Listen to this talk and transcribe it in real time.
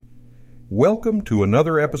Welcome to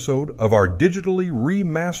another episode of our digitally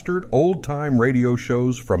remastered old-time radio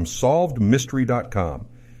shows from SolvedMystery.com.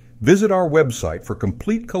 Visit our website for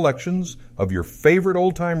complete collections of your favorite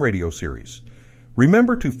old-time radio series.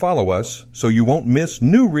 Remember to follow us so you won't miss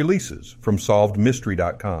new releases from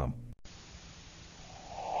SolvedMystery.com.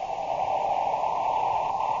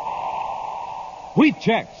 Wheat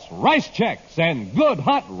Chex, Rice Chex, and Good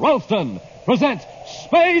Hot Ralston present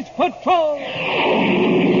Space Patrol!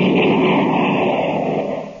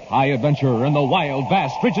 High adventure in the wild,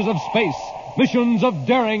 vast reaches of space. Missions of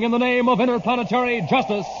daring in the name of interplanetary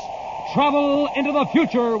justice. Travel into the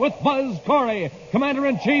future with Buzz Corey,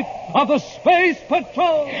 Commander-in-Chief of the Space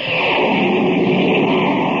Patrol!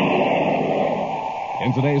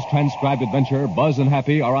 In today's transcribed adventure, Buzz and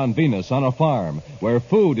Happy are on Venus on a farm where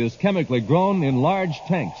food is chemically grown in large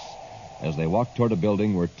tanks. As they walk toward a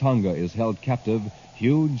building where Tonga is held captive,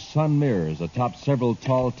 huge sun mirrors atop several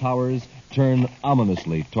tall towers turn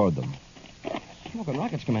ominously toward them. Smoking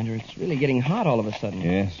rockets, Commander. It's really getting hot all of a sudden.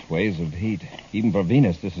 Yes, waves of heat. Even for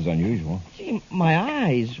Venus, this is unusual. Gee, my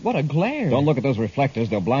eyes. What a glare. Don't look at those reflectors.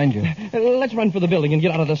 They'll blind you. Let's run for the building and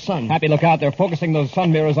get out of the sun. Happy, look out. They're focusing those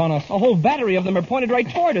sun mirrors on us. A whole battery of them are pointed right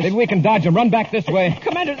toward us. Maybe we can dodge them. Run back this way.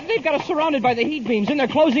 Commander, they've got us surrounded by the heat beams, and they're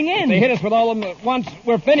closing in. If they hit us with all of them at once,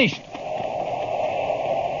 we're finished.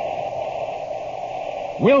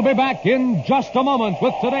 We'll be back in just a moment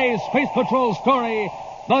with today's Space Patrol story,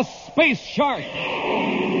 The Space Shark.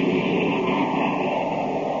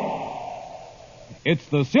 It's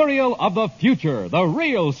the cereal of the future, the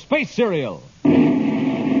real space cereal.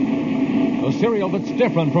 The cereal that's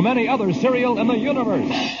different from any other cereal in the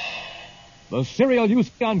universe. The cereal you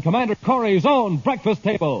see on Commander Corey's own breakfast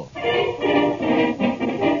table.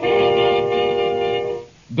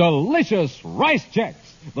 Delicious Rice Chex,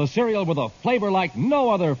 the cereal with a flavor like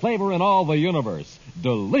no other flavor in all the universe.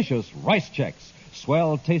 Delicious Rice Chex,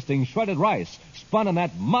 swell-tasting shredded rice, spun in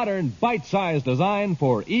that modern bite-sized design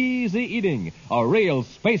for easy eating. A real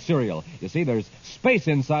space cereal. You see, there's space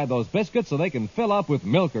inside those biscuits so they can fill up with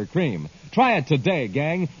milk or cream. Try it today,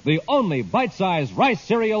 gang. The only bite-sized rice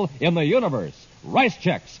cereal in the universe. Rice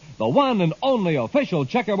Chex, the one and only official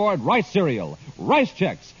checkerboard rice cereal. Rice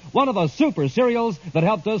Chex, one of the super cereals that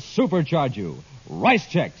helped us supercharge you. Rice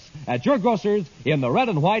Chex, at your grocer's in the red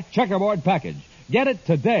and white checkerboard package. Get it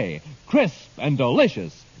today. Crisp and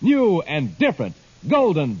delicious, new and different,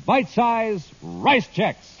 golden bite-sized Rice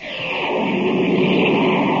Chex.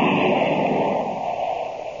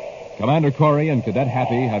 Commander Corey and Cadet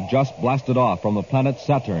Happy have just blasted off from the planet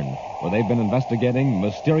Saturn, where they've been investigating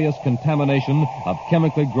mysterious contamination of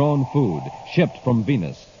chemically grown food shipped from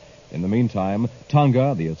Venus. In the meantime,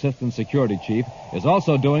 Tonga, the assistant security chief, is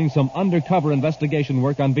also doing some undercover investigation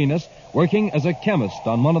work on Venus, working as a chemist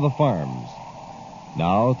on one of the farms.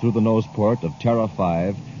 Now, through the nose port of Terra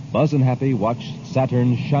 5, Buzz and Happy watch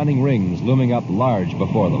Saturn's shining rings looming up large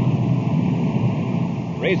before them.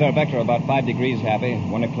 Raise our vector about 5 degrees, Happy.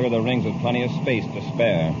 Want to clear the rings with plenty of space to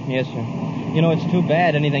spare. Yes, sir. You know, it's too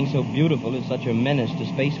bad anything so beautiful is such a menace to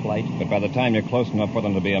spaceflight. But by the time you're close enough for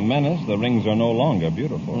them to be a menace, the rings are no longer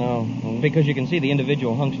beautiful. No, because you can see the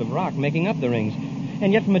individual hunks of rock making up the rings.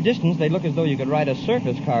 And yet from a distance, they look as though you could ride a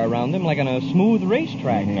circus car around them like on a smooth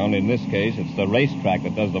racetrack. Only in this case, it's the racetrack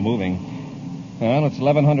that does the moving. Well, it's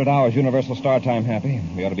 1100 hours Universal Star Time, Happy.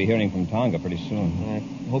 We ought to be hearing from Tonga pretty soon. I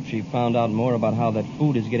hope she found out more about how that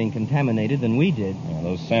food is getting contaminated than we did.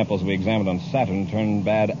 Those samples we examined on Saturn turned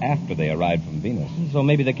bad after they arrived from Venus. So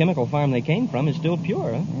maybe the chemical farm they came from is still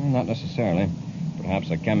pure, huh? Not necessarily. Perhaps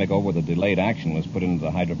a chemical with a delayed action was put into the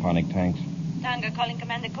hydroponic tanks. Tonga calling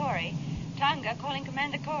Commander Corey. Tonga calling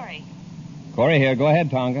Commander Corey. Corey here. Go ahead,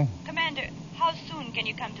 Tonga. Commander, how soon can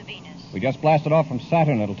you come to Venus? We just blasted off from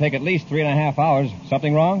Saturn. It'll take at least 3.5 hours.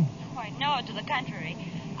 Something wrong? Why, no, to the contrary.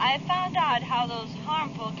 I found out how those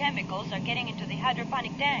harmful chemicals are getting into the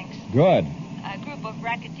hydroponic tanks. Good. A group of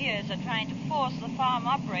racketeers are trying to force the farm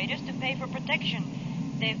operators to pay for protection.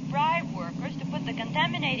 They've bribed workers to put the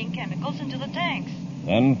contaminating chemicals into the tanks.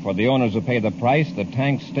 Then, for the owners who pay the price, the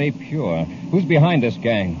tanks stay pure. Who's behind this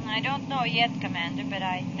gang? I don't know yet, Commander, but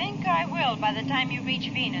I think I will by the time you reach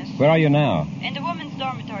Venus. Where are you now? In the women's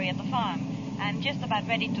dormitory at the farm. I'm just about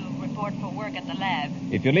ready to report for work at the lab.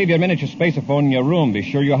 If you leave your miniature spaceophone in your room, be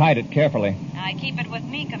sure you hide it carefully. I keep it with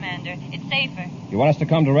me, Commander. It's safer. You want us to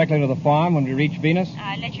come directly to the farm when we reach Venus?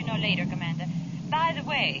 I'll let you know later, Commander. By the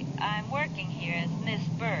way, I'm working here as Miss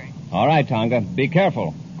Burns. All right, Tonga. Be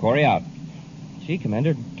careful. Corey out. Gee,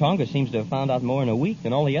 Commander, Tonga seems to have found out more in a week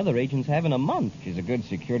than all the other agents have in a month. She's a good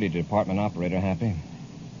security department operator, Happy.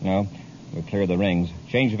 No, we'll clear the rings.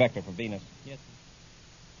 Change vector for Venus. Yes.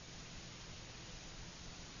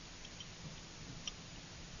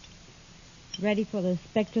 Ready for the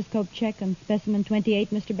spectroscope check on specimen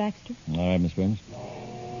 28, Mr. Baxter? All right, Miss Burns.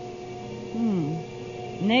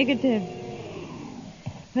 Negative.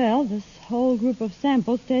 Well, this whole group of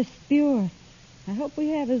samples tests pure. I hope we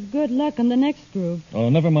have as good luck on the next group. Oh,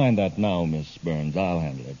 never mind that now, Miss Burns. I'll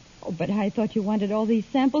handle it. Oh, but I thought you wanted all these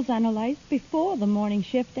samples analyzed before the morning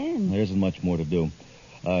shift ends. There isn't much more to do.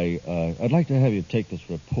 I'd like to have you take this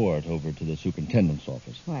report over to the superintendent's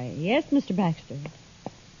office. Why, yes, Mr. Baxter.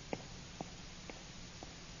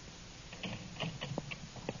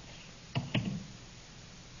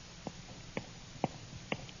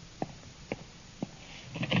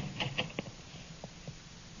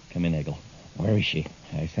 Come in, Eggle. Where is she?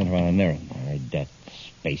 I sent her on an errand. All right, that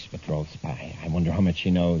Space Patrol spy. I wonder how much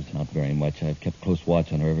she knows. Not very much. I've kept close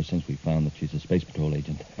watch on her ever since we found that she's a Space Patrol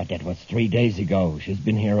agent. But that was 3 days ago. She's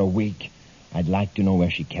been here a week. I'd like to know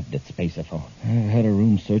where she kept that spaceophone. I had a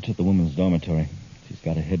room search at the women's dormitory. She's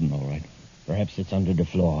got it hidden, all right. Perhaps it's under the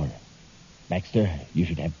floor. Baxter, you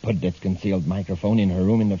should have put that concealed microphone in her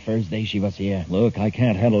room in the first day she was here. Look, I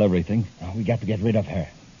can't handle everything. Oh, we got to get rid of her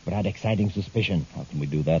without exciting suspicion. How can we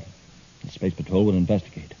do that? The Space Patrol would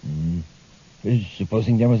investigate.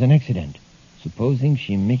 Supposing there was an accident. Supposing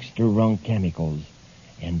she mixed the wrong chemicals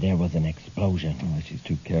and there was an explosion. Oh, she's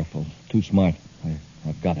too careful, too smart.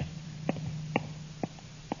 I've got it.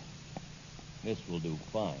 This will do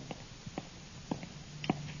fine.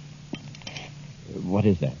 What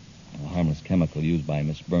is that? A harmless chemical used by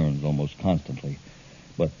Miss Burns almost constantly.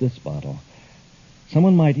 But this bottle...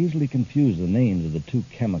 Someone might easily confuse the names of the two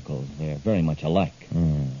chemicals. They're very much alike.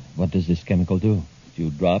 What does this chemical do? A few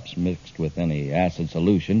drops mixed with any acid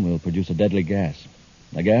solution will produce a deadly gas.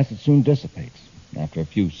 A gas that soon dissipates. After a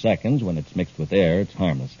few seconds, when it's mixed with air, it's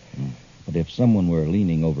harmless. But if someone were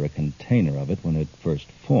leaning over a container of it when it first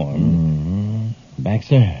formed...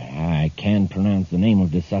 Baxter, I can't pronounce the name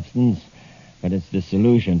of the substance, but it's the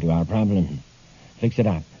solution to our problem. Fix it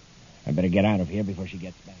up. I better get out of here before she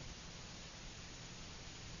gets back.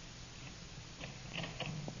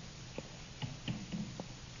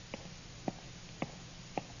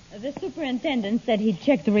 The superintendent said he'd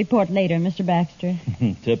check the report later, Mr. Baxter.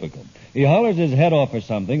 Typical. He hollers his head off or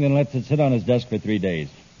something, then lets it sit on his desk for 3 days.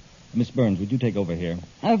 Miss Burns, would you take over here?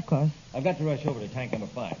 Of course. I've got to rush over to tank number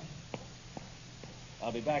 5.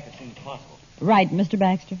 I'll be back as soon as possible. Right, Mr.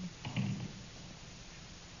 Baxter.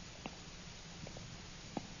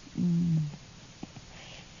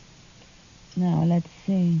 Now, let's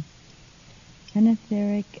see.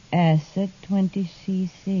 Anestheric acid, 20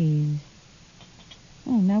 cc's.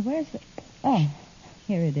 Oh, now where's it? Oh,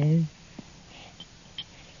 here it is.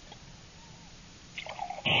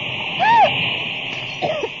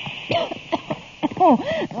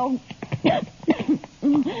 Oh.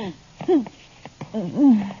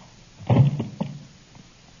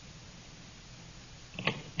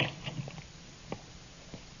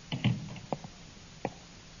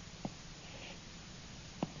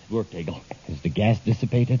 It worked, Eggle. Has the gas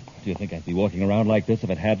dissipated? Do you think I'd be walking around like this if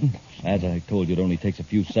it hadn't? As I told you, it only takes a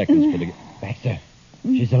few seconds for the... Baxter,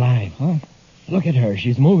 she's alive. Huh? Look at her.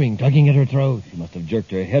 She's moving, tugging at her throat. She must have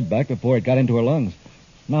jerked her head back before it got into her lungs.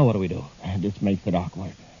 Now what do we do? This makes it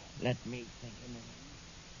awkward. Let me think a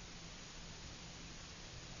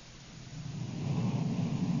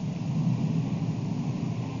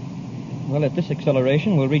minute. Well, at this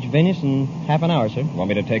acceleration, we'll reach Venus in half an hour, sir. Want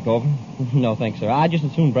me to take over? No, thanks, sir. I'd just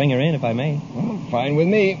as soon bring her in, if I may. Well, fine with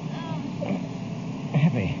me.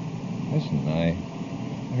 Happy. Listen, I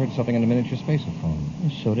heard something in the miniature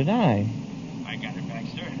spaceophone. So did I. I got her,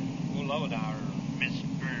 Baxter. We'll load our Miss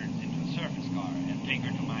Burns into a surface car and take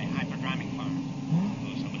her to my hyperdramic farm.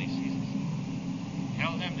 So somebody sees us.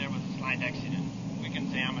 Tell them there was a slight accident. We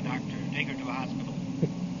can say I'm a doctor. Take her to a hospital. But,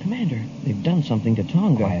 Commander, they've done something to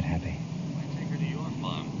Tonga. Quiet, Happy. I take her to your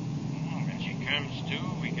farm. When she comes to,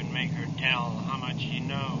 we can make her tell how much she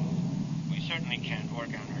knows. We certainly can't work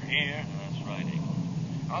on her here. That's right, Eagle.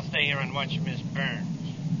 I'll stay here and watch Miss Burns.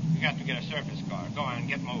 We got to get a surface car. Go on,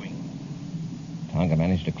 get moving. Tonga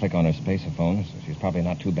managed to click on her spaceophone, so she's probably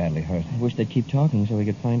not too badly hurt. I wish they'd keep talking so we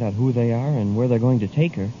could find out who they are and where they're going to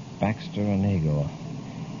take her. Baxter and Eagle.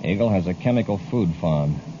 Eagle has a chemical food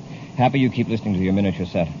farm. Happy, you keep listening to your miniature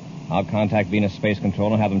set. I'll contact Venus Space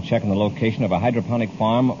Control and have them check on the location of a hydroponic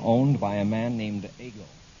farm owned by a man named Eagle.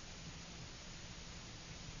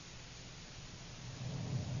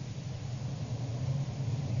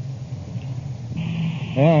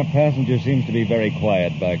 Our passenger seems to be very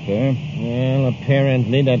quiet back there. Well,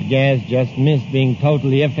 apparently that gas just missed being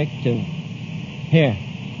totally effective. Here,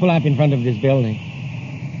 pull up in front of this building.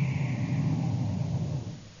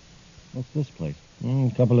 What's this place?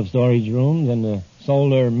 A couple of storage rooms and a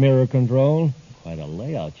Solar mirror control. Quite a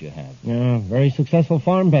layout you have. Yeah, very successful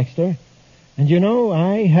farm, Baxter. And you know,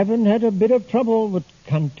 I haven't had a bit of trouble with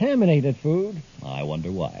contaminated food. I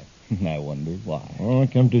wonder why. I wonder why. Oh,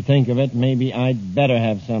 come to think of it, maybe I'd better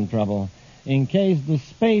have some trouble, in case the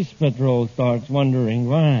Space Patrol starts wondering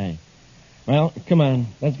why. Well, come on,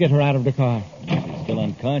 let's get her out of the car. If she's still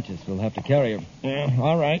unconscious, we'll have to carry her. Yeah,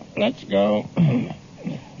 all right, let's go.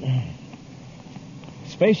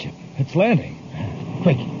 Spaceship. It's landing.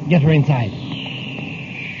 Quick, get her inside.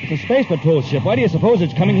 It's a Space Patrol ship. Why do you suppose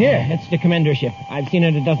it's coming here? It's the commander ship. I've seen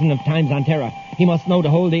it a dozen of times on Terra. He must know the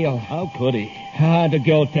whole deal. How could he? The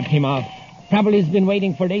girl tipped him off. Probably has been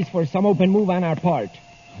waiting for days for some open move on our part.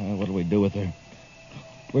 What do we do with her?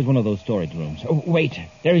 Where's one of those storage rooms? Oh, wait,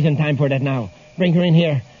 there isn't time for that now. Bring her in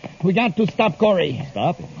here. We got to stop Corey.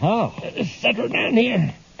 Stop him? How? Set her down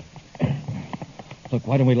here. Look,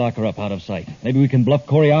 why don't we lock her up out of sight? Maybe we can bluff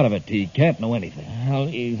Corey out of it. He can't know anything. Well,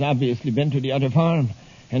 he's obviously been to the other farm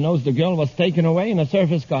and knows the girl was taken away in a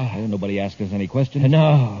surface car. Oh, nobody asked us any questions?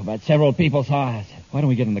 No, but several people saw us. Why don't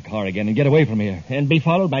we get in the car again and get away from here? And be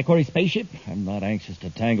followed by Corey's spaceship? I'm not anxious to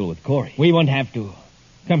tangle with Corey. We won't have to.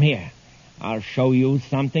 Come here. I'll show you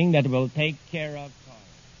something that will take care of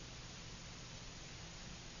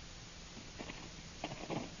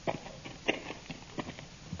Corey.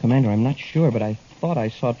 Commander, I'm not sure, but I thought I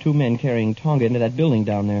saw two men carrying Tonga into that building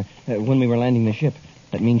down there when we were landing the ship.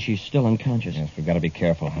 That means she's still unconscious. Yes, we've got to be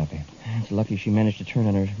careful, Happy. It's lucky she managed to turn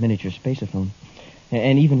on her miniature spaceophone.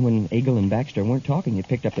 And even when Eagle and Baxter weren't talking, it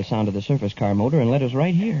picked up the sound of the surface car motor and led us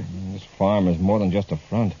right here. This farm is more than just a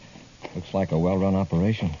front. Looks like a well-run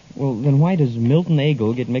operation. Well, then why does Milton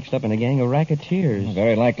Eagle get mixed up in a gang of racketeers?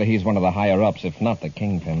 Very likely he's one of the higher-ups, if not the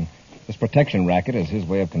kingpin. This protection racket is his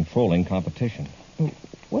way of controlling competition.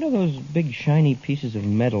 What are those big, shiny pieces of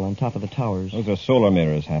metal on top of the towers? Those are solar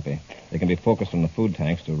mirrors, Happy. They can be focused on the food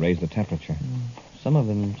tanks to raise the temperature. Some of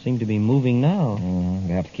them seem to be moving now.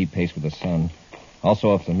 They have to keep pace with the sun.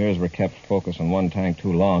 Also, if the mirrors were kept focused on one tank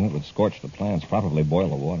too long, it would scorch the plants, probably boil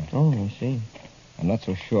the water. Oh, I see. I'm not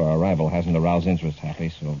so sure our rival hasn't aroused interest, Happy,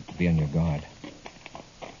 so be on your guard.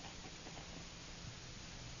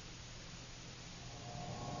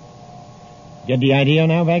 Get the idea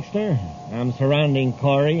now, Baxter? I'm surrounding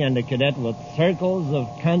Corey and the cadet with circles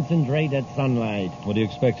of concentrated sunlight. What do you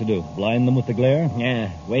expect to do? Blind them with the glare?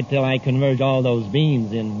 Yeah, wait till I converge all those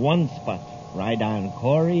beams in one spot, right on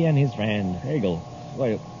Corey and his friend. Eagle,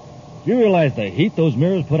 wait, do you realize the heat those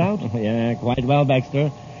mirrors put out? Yeah, quite well,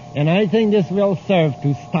 Baxter. And I think this will serve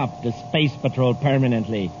to stop the Space Patrol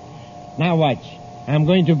permanently. Now watch. I'm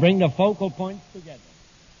going to bring the focal points together.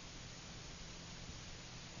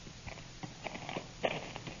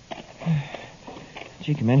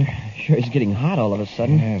 Gee, Commander, sure is getting hot all of a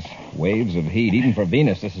sudden. Yes, waves of heat. Even for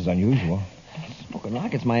Venus, this is unusual. Smoking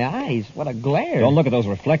rockets, my eyes. What a glare. Don't look at those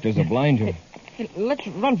reflectors. They'll blind you. Hey, let's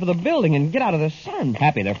run for the building and get out of the sun.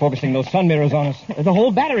 Happy, they're focusing those sun mirrors on us. The whole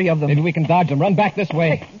battery of them. Maybe we can dodge them. Run back this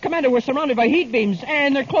way. Hey, Commander, we're surrounded by heat beams,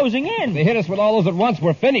 and they're closing in. If they hit us with all those at once,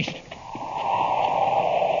 we're finished.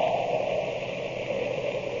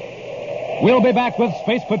 We'll be back with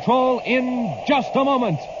Space Patrol in just a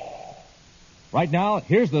moment. Right now,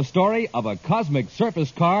 here's the story of a cosmic surface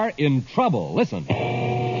car in trouble. Listen.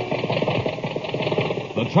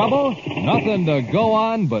 The trouble? Nothing to go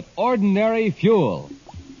on but ordinary fuel.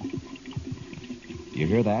 You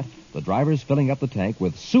hear that? The driver's filling up the tank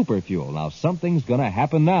with super fuel. Now, something's going to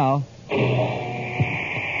happen now.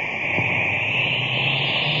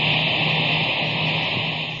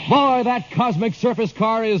 Boy, that cosmic surface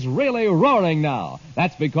car is really roaring now.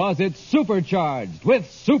 That's because it's supercharged with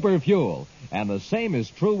super fuel. And the same is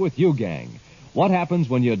true with you, gang. What happens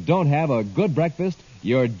when you don't have a good breakfast?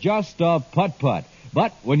 You're just a putt-putt.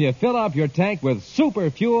 But when you fill up your tank with super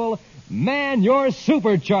fuel, man, you're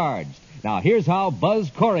supercharged. Now, here's how Buzz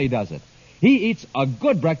Corey does it. He eats a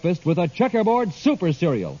good breakfast with a checkerboard super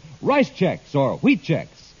cereal, Rice Chex or Wheat Chex.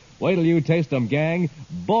 Wait till you taste them, gang.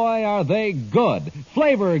 Boy, are they good.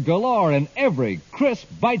 Flavor galore in every crisp,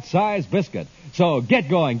 bite-sized biscuit. So get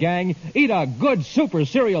going, gang. Eat a good super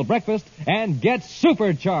cereal breakfast and get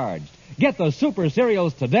supercharged. Get the super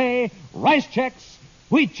cereals today. Rice Chex,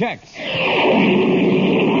 Wheat Chex.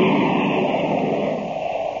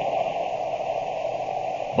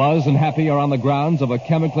 Buzz and Happy are on the grounds of a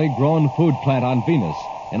chemically grown food plant on Venus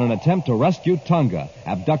in an attempt to rescue Tonga,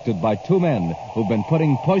 abducted by two men who've been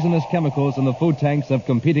putting poisonous chemicals in the food tanks of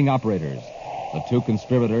competing operators. The two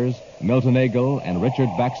conspirators, Milton Eagle and Richard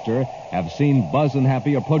Baxter, have seen Buzz and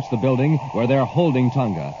Happy approach the building where they're holding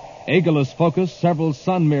Tonga. Eagle has focused several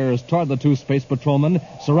sun mirrors toward the two space patrolmen,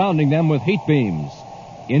 surrounding them with heat beams.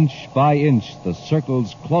 Inch by inch, the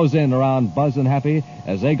circles close in around Buzz and Happy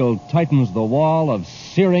as Eagle tightens the wall of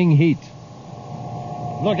searing heat.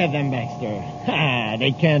 Look at them, Baxter. Ha!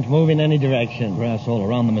 They can't move in any direction. Grass all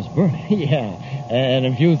around them is burning. Yeah, and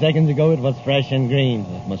a few seconds ago it was fresh and green.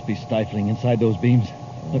 It must be stifling inside those beams.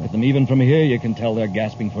 Look at them. Even from here, you can tell they're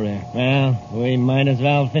gasping for air. Well, we might as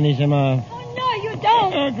well finish them off. Oh, no, you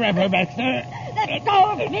don't. Oh, grab her, Baxter. Let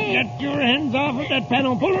go of me. Get your hands off of that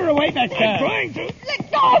panel. Pull her away, Baxter. I'm trying to.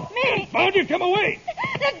 Let go of me. Found you. Come away.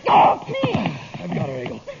 Let go of me. I've got her,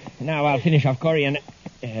 Eagle. Now I'll finish off Corey and...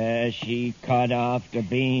 she cut off the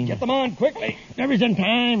beam. Get them on, quickly. There isn't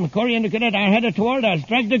time. Corey and the cadet are headed toward us.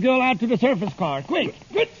 Drag the girl out to the surface car. Quick.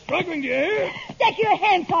 Quit struggling, do you hear? Take your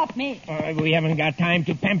hands off me. We haven't got time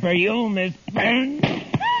to pamper you, Miss Burns.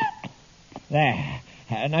 There.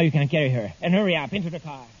 Now you can carry her. And hurry up into the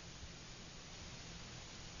car.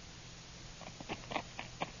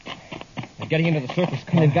 They're getting into the surface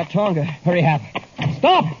car. They've got Tonga. Hurry up.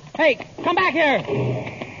 Stop! Hey, come back here!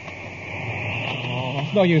 Oh,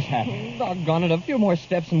 it's no use, Hap. Doggone it, a few more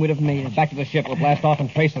steps and we'd have made it. Back to the ship. We'll blast off and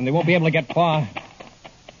trace them. They won't be able to get far.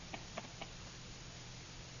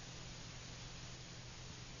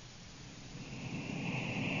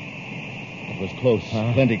 It was close.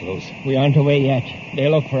 Plenty close. We aren't away yet.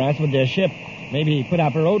 They'll look for us with their ship. Maybe put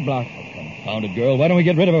up a roadblock. Confounded girl. Why don't we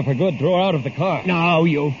get rid of her for good? Throw her out of the car. No,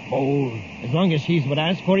 you fool. As long as she's with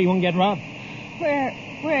us, Corey won't get robbed. Where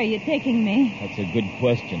are you taking me? That's a good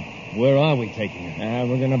question. Where are we taking her?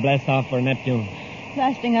 We're going to blast off for Neptune.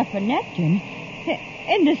 Blasting up for Neptune?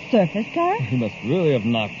 In this surface car? You must really have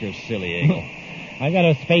knocked her silly, Eagle. I got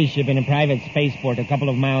a spaceship in a private spaceport a couple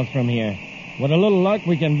of miles from here. With a little luck,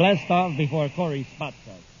 we can blast off before Corey spots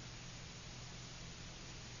us.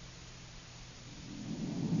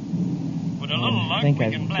 With a little luck, I think we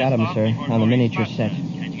I've can blast got 'em, off sir, before on the Corey miniature spots set. us.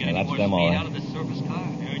 Can't you get any that's more them, all speed right. out of this surface car?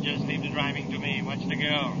 You just leave the driving to me. Watch the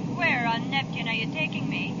girl. Where on Neptune are you taking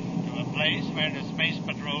me? To a place where the space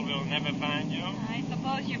patrol will never find you. I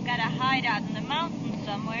suppose you've got a hideout in the mountains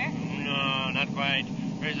somewhere. No, not quite.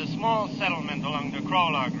 There's a small settlement along the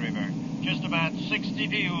Krolog River, just about 60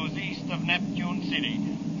 views east of Neptune City,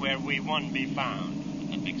 where we won't be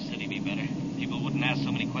found. A big city be better. People wouldn't ask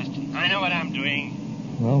so many questions. I know what I'm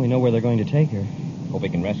doing. Well, we know where they're going to take her. Hope we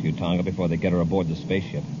can rescue Tonga before they get her aboard the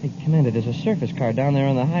spaceship. Hey, Commander, there's a surface car down there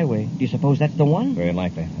on the highway. Do you suppose that's the one? Very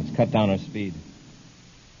likely. Let's cut down our speed.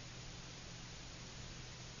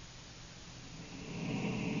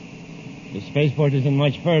 The spaceport isn't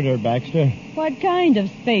much further, Baxter. What kind of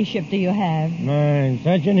spaceship do you have? Man,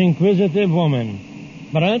 such an inquisitive woman.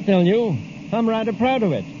 But I'll tell you, I'm rather proud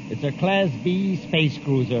of it. It's a Class B space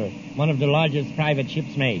cruiser, one of the largest private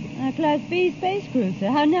ships made. A Class B space cruiser.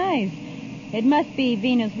 How nice. It must be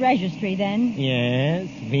Venus Registry, then. Yes,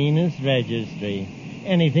 Venus Registry.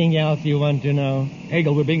 Anything else you want to know?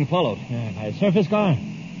 Eagle, we're being followed. By a surface car.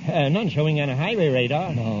 None showing on a highway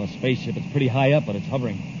radar. No, a spaceship. It's pretty high up, but it's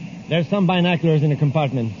hovering. There's some binoculars in the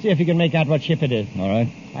compartment. See if you can make out what ship it is. All right.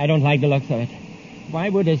 I don't like the looks of it. Why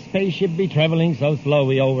would a spaceship be traveling so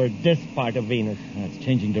slowly over this part of Venus? It's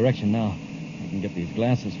changing direction now. I can get these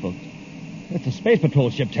glasses, folks. It's a space patrol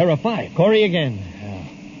ship, Terra 5. Corey again.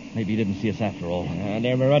 Maybe he didn't see us after all.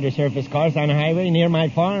 There were other surface cars on the highway near my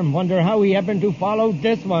farm. Wonder how he happened to follow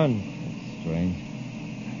this one. That's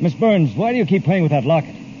strange. Miss Burns, why do you keep playing with that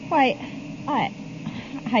locket? Why,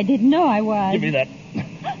 I didn't know I was. Give me that.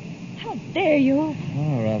 How dare you?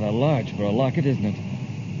 Oh, rather large for a locket, isn't it?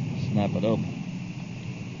 Snap it open.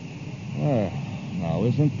 Now,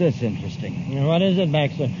 isn't this interesting? What is it,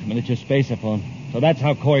 Baxter? Miniature spaceophone. So that's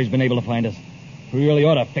how Corey's been able to find us. We really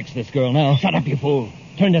ought to fix this girl now. Shut up, you fool.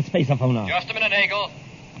 Turn that spaceophone off. Just a minute, Eagle.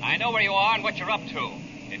 I know where you are and what you're up to.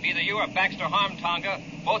 If either you or Baxter harm Tonga,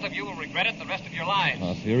 both of you will regret it the rest of your lives.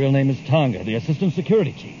 So your real name is Tonga, the assistant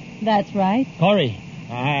security chief. That's right. Corey,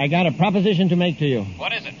 I got a proposition to make to you.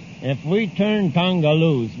 What is it? If we turn Tonga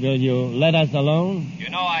loose, will you let us alone? You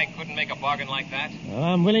know I couldn't make a bargain like that. Well,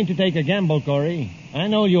 I'm willing to take a gamble, Corey. I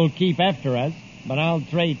know you'll keep after us, but I'll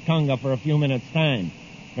trade Tonga for a few minutes' time.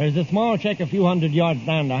 There's a small check a few hundred yards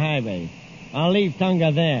down the highway. I'll leave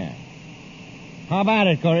Tonga there. How about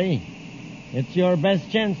it, Corey? It's your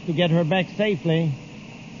best chance to get her back safely.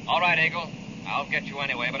 All right, Eagle. I'll get you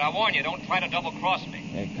anyway, but I warn you, don't try to double-cross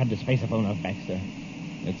me. Cut the spaceophone off, Baxter.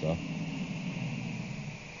 It's off.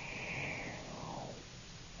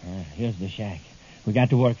 Here's the shack. We got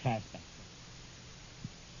to work fast.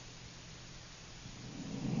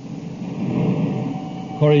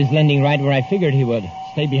 Corey's landing right where I figured he would.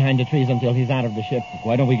 stay behind the trees until he's out of the ship.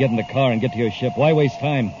 Why don't we get in the car and get to your ship? Why waste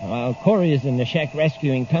time? While Corey is in the shack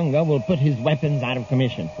rescuing Tonga, we'll put his weapons out of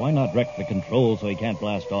commission. Why not wreck the controls so he can't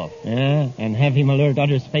blast off? Yeah, and have him alert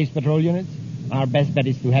other space patrol units? Our best bet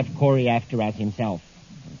is to have Corey after us himself.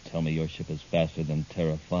 Tell me your ship is faster than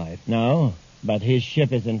Terra 5. No, but his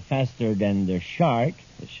ship isn't faster than the Shark.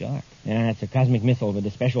 The Shark? Yeah, it's a cosmic missile with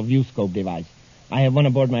a special view scope device. I have one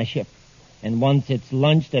aboard my ship. And once it's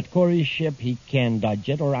launched at Corey's ship, he can dodge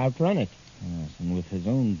it or outrun it. Yes, and with his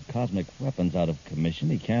own cosmic weapons out of commission,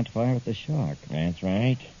 he can't fire at the Shark. That's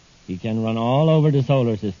right. He can run all over the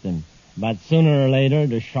solar system. But sooner or later,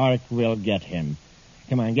 the Shark will get him.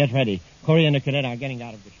 Come on, get ready. Corey and the cadet are getting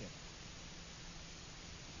out of the ship.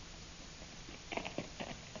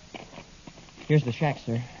 Here's the shack,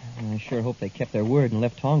 sir. I sure hope they kept their word and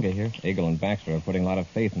left Tonga here. Eagle and Baxter are putting a lot of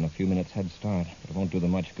faith in a few minutes head start, but it won't do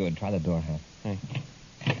them much good. Try the door, Hal. Thanks.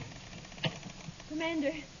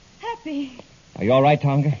 Commander, Happy. Are you all right,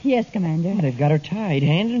 Tonga? Yes, Commander. Oh, they've got her tied,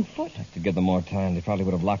 hand and foot. To give them more time, they probably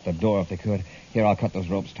would have locked the door if they could. Here, I'll cut those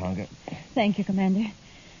ropes, Tonga. Thank you, Commander.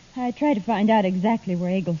 I tried to find out exactly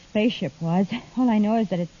where Eagle's spaceship was. All I know is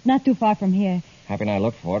that it's not too far from here. Happy and I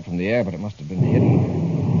looked for it from the air, but it must have been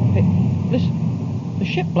hidden. Hey, listen. The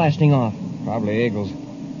ship blasting off. Probably Eagle's.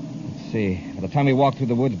 Let's see. By the time we walk through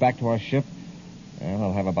the woods back to our ship, well,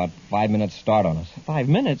 they'll have about 5 minutes start on us. 5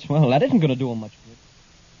 minutes? Well, that isn't going to do them much good.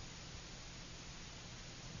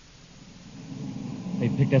 They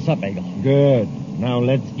picked us up, Eagle. Good. Now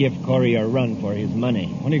let's give Corey a run for his money.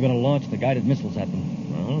 When are you going to launch the guided missiles at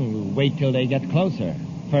them? Well, we'll wait till they get closer.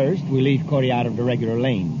 First, we leave Corey out of the regular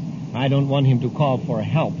lanes. I don't want him to call for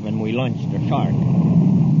help when we launch the Shark.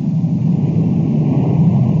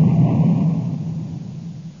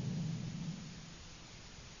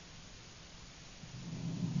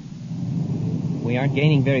 We aren't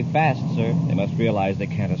gaining very fast, sir. They must realize they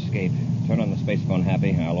can't escape. Turn on the space phone, Happy,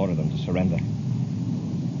 and I'll order them to surrender.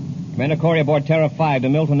 Commander Corey aboard Terra 5 to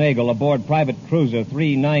Milton Eagle aboard Private Cruiser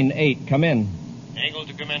 398. Come in. Eagle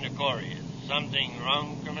to Commander Corey. Is something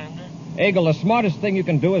wrong, Commander? Eagle, the smartest thing you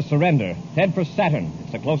can do is surrender. Head for Saturn.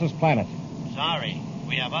 It's the closest planet. Sorry.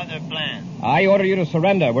 We have other plans. I order you to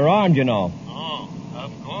surrender. We're armed, you know. Oh,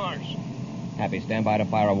 of course. Happy, stand by to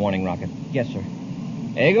fire a warning rocket. Yes, sir.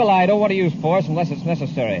 Eagle, I don't want to use force unless it's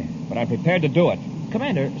necessary, but I'm prepared to do it.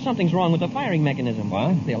 Commander, something's wrong with the firing mechanism.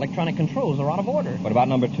 What? The electronic controls are out of order. What about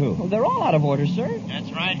number 2? Oh, they're all out of order, sir.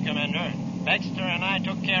 That's right, Commander. Baxter and I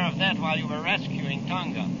took care of that while you were rescuing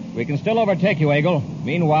Tonga. We can still overtake you, Eagle.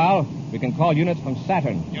 Meanwhile, we can call units from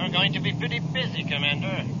Saturn. You're going to be pretty busy,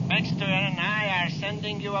 Commander. Baxter and I are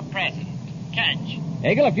sending you a present. Catch.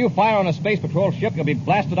 Eagle, if you fire on a space patrol ship, you'll be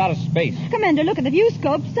blasted out of space. Commander, look at the view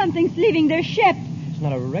scope. Something's leaving their ship. It's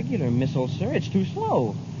not a regular missile, sir. It's too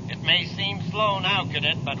slow. It may seem slow now,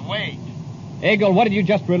 Cadet, but wait. Eagle, what did you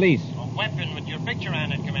just release? A weapon with your picture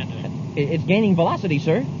on it, Commander. It's gaining velocity,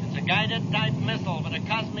 sir. It's a guided type missile with a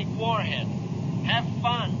cosmic warhead. Have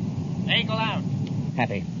fun. Eagle out.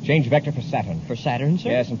 Happy, change vector for Saturn. For Saturn, sir?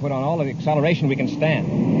 Yes, and put on all the acceleration we can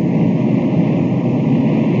stand.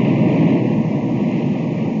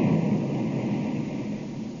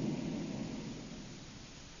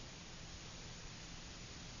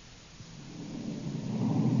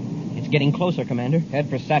 Getting closer, Commander. Head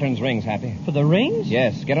for Saturn's rings, Happy. For the rings?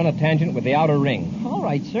 Yes, get on a tangent with the outer ring. All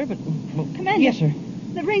right, sir, but... Well, Commander. Yes, sir.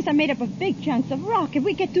 The rings are made up of big chunks of rock. If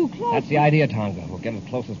we get too close... That's the idea, Tonga. We'll get as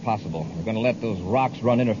close as possible. We're going to let those rocks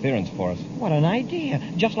run interference for us. What an idea.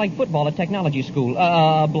 Just like football at technology school.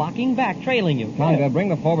 Blocking back, trailing you. Tonga, bring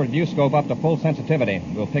the forward view scope up to full sensitivity.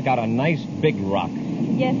 We'll pick out a nice big rock.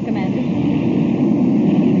 Yes, Commander.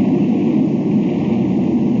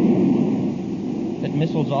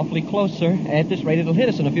 Missile's awfully close, sir. At this rate, it'll hit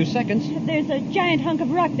us in a few seconds. There's a giant hunk of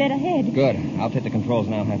rock dead ahead. Good. I'll take the controls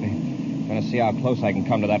now, Happy. I'm going to see how close I can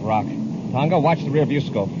come to that rock. Tonga, watch the rear view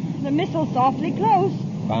scope. The missile's awfully close.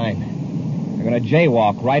 Fine. We're going to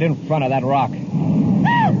jaywalk right in front of that rock.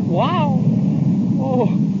 Ah! Wow. Oh,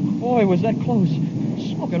 boy, was that close.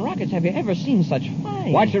 Smoking rockets, have you ever seen such fire?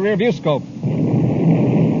 Watch the rear view scope.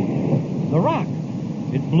 The rock.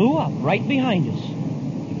 It blew up right behind us.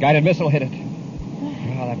 The guided missile hit it.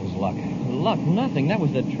 Oh, that was luck. Luck, nothing. That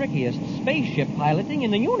was the trickiest spaceship piloting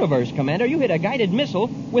in the universe, Commander. You hit a guided missile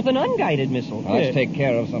with an unguided missile. Now, let's take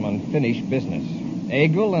care of some unfinished business.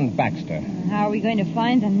 Eagle and Baxter. How are we going to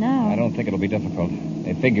find them now? I don't think it'll be difficult.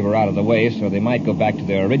 They figure we're out of the way, so they might go back to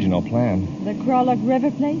their original plan. The Crawlock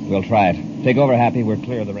River place? We'll try it. Take over, Happy. We're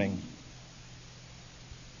clear of the ring.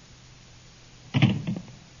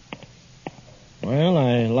 Well,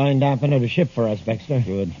 I lined up another ship for us, Baxter.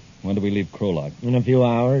 Good. When do we leave Krolok? In a few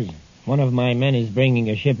hours. One of my men is bringing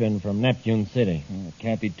a ship in from Neptune City. Well, it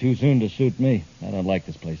can't be too soon to suit me. I don't like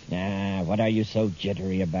this place. What are you so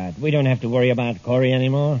jittery about? We don't have to worry about Corey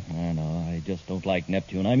anymore. I know. I just don't like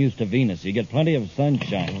Neptune. I'm used to Venus. You get plenty of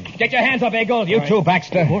sunshine. Get your hands up, Eagle. You too,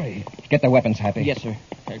 Baxter. Corey. Get the weapons, Happy. Yes, sir.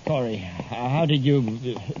 Corey, how did you...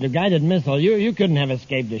 The guided missile, you couldn't have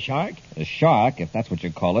escaped the shark. The shark, if that's what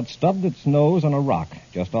you call it, stubbed its nose on a rock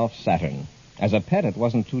just off Saturn. As a pet, it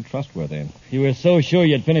wasn't too trustworthy. You were so sure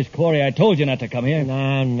you'd finish Corey, I told you not to come here.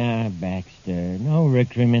 Nah, Baxter. No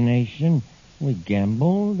recrimination. We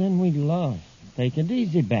gambled and we lost. Take it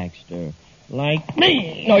easy, Baxter. Like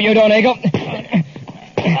me. No, you don't, Eagle.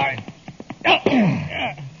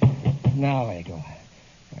 Now, Eagle.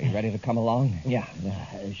 Are you ready to come along? Yeah.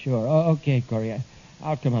 Sure. Okay, Corey.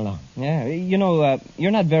 I'll come along. Yeah,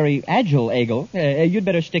 you're not very agile, Eagle. You'd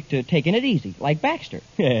better stick to taking it easy, like Baxter.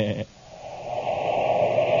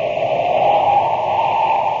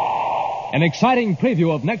 An exciting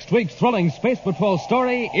preview of next week's thrilling Space Patrol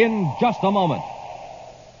story in just a moment.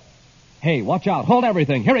 Hey, watch out. Hold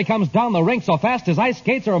everything. Here he comes down the rink so fast his ice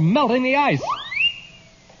skates are melting the ice.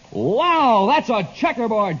 Wow, that's a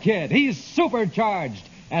checkerboard kid. He's supercharged.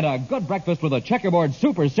 And a good breakfast with a checkerboard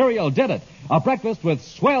super cereal did it. A breakfast with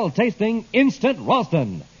swell-tasting instant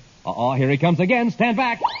Ralston. Here he comes again. Stand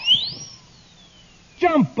back.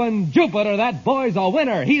 Jumpin' Jupiter, that boy's a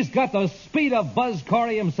winner. He's got the speed of Buzz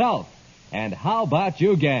Corey himself. And how about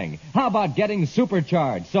you, gang? How about getting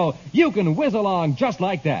supercharged so you can whiz along just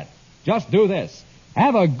like that? Just do this.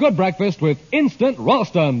 Have a good breakfast with Instant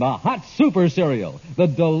Ralston, the hot super cereal. The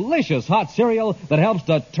delicious hot cereal that helps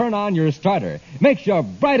to turn on your starter. Makes you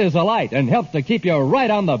bright as a light and helps to keep you right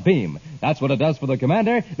on the beam. That's what it does for the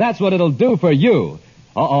Commander. That's what it'll do for you.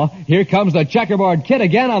 Here comes the checkerboard kid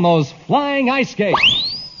again on those flying ice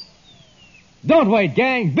skates. Don't wait,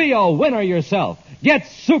 gang. Be a winner yourself. Get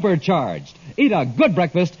supercharged. Eat a good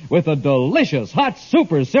breakfast with the delicious hot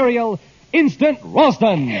super cereal, Instant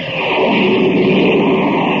Ralston.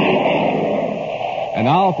 And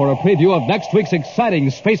now for a preview of next week's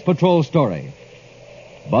exciting Space Patrol story.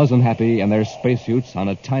 Buzz and Happy and their spacesuits on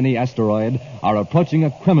a tiny asteroid are approaching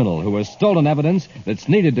a criminal who has stolen evidence that's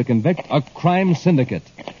needed to convict a crime syndicate.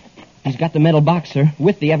 He's got the metal box, sir,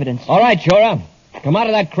 with the evidence. All right, Chora. Come out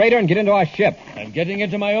of that crater and get into our ship. I'm getting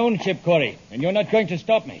into my own ship, Corey, and you're not going to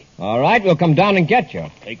stop me. All right, we'll come down and get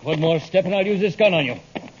you. Take one more step and I'll use this gun on you.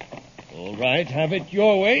 All right, have it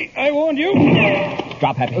your way. I warned you.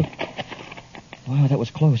 Drop, Happy. Wow, that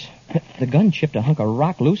was close. The gun chipped a hunk of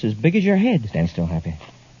rock loose as big as your head. Stand still, Happy.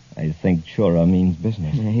 I think Chora means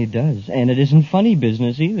business. Yeah, he does. And it isn't funny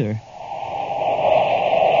business either.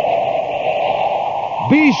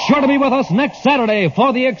 Be sure to be with us next Saturday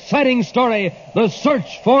for the exciting story, The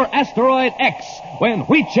Search for Asteroid X, when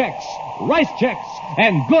Wheat Chex, Rice Chex,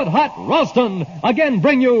 and Good Hot Ralston again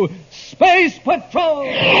bring you Space Patrol!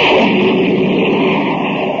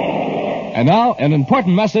 And now, an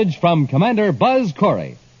important message from Commander Buzz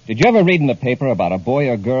Corey. Did you ever read in the paper about a boy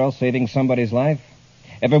or girl saving somebody's life?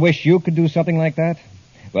 Ever wish you could do something like that?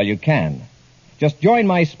 Well, you can. Just join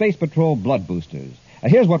my Space Patrol Blood Boosters.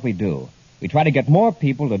 Here's what we do. We try to get more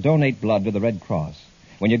people to donate blood to the Red Cross.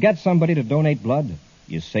 When you get somebody to donate blood,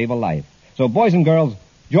 you save a life. So, boys and girls,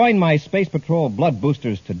 join my Space Patrol Blood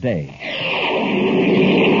Boosters today.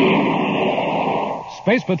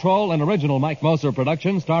 Space Patrol, an original Mike Moser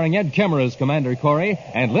production starring Ed Kemmer as Commander Corey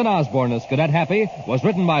and Lynn Osborne as Cadet Happy, was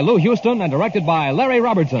written by Lou Houston and directed by Larry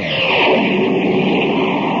Robertson.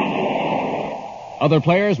 Other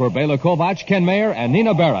players were Bela Kovach, Ken Mayer, and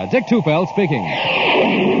Nina Berra. Dick Tufeld speaking.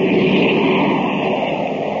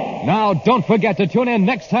 Now, don't forget to tune in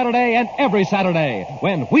next Saturday and every Saturday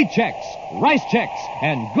when Wheat Chex, Rice Chex,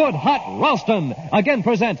 and Good Hot Ralston again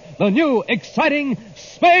present the new, exciting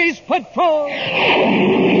Space Patrol!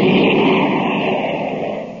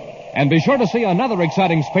 And be sure to see another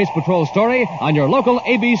exciting Space Patrol story on your local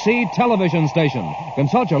ABC television station.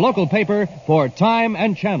 Consult your local paper for time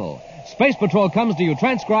and channel. Space Patrol comes to you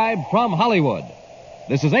transcribed from Hollywood.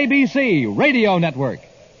 This is ABC Radio Network.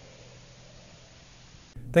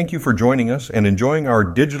 Thank you for joining us and enjoying our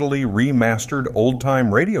digitally remastered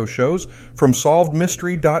old-time radio shows from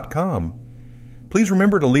SolvedMystery.com. Please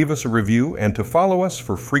remember to leave us a review and to follow us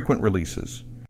for frequent releases.